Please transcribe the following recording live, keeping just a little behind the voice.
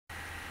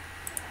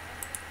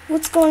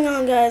What's going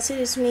on, guys?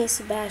 It is me,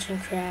 Sebastian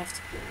Craft,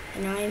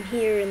 and I am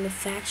here in the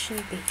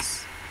faction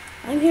base.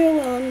 I'm here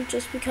alone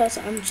just because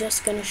I'm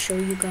just gonna show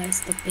you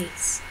guys the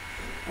base.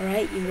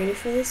 Alright, you ready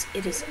for this?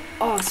 It is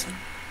awesome.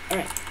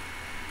 Alright,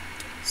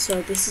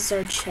 so this is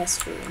our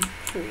chest room.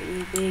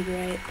 Pretty big,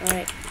 right?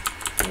 Alright.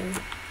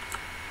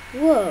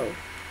 Whoa.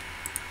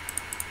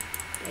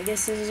 I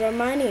guess this is our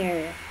mining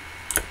area.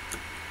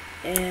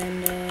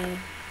 And,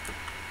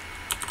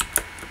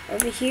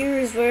 over here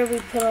is where we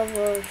put all of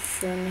our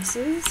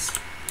furnaces,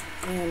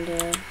 and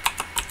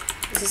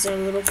this is our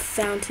little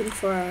fountain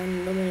for our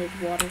unlimited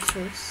water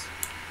source.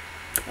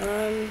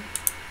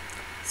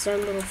 It's our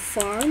little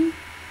farm,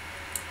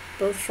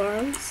 both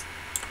farms,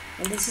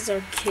 and this is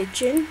our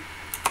kitchen,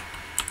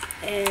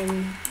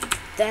 and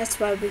that's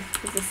why we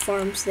put the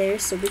farms there,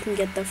 so we can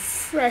get the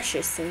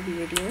freshest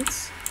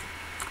ingredients.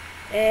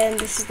 And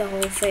this is the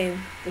Hall of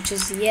Fame, which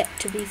is yet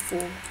to be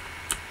full.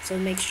 So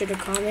make sure to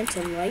comment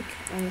and like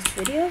on this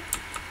video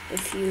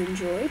if you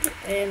enjoyed.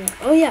 And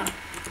oh yeah,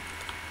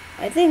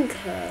 I think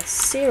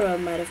Sarah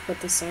might have put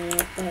the sign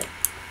up, but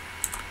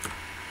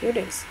here it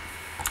is.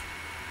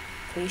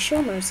 Please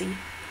show mercy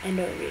and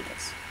don't read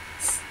us.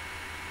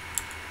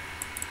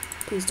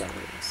 Please don't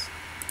read us.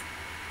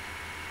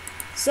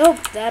 So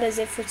that is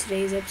it for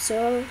today's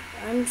episode.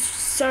 I'm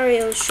sorry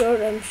it was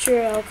short. I'm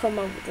sure I'll come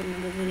up with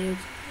another video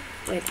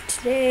later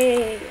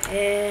today.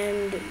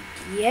 And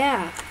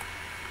yeah,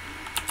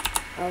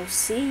 I'll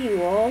see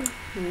you all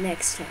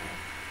next time.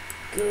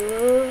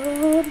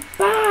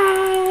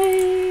 Goodbye.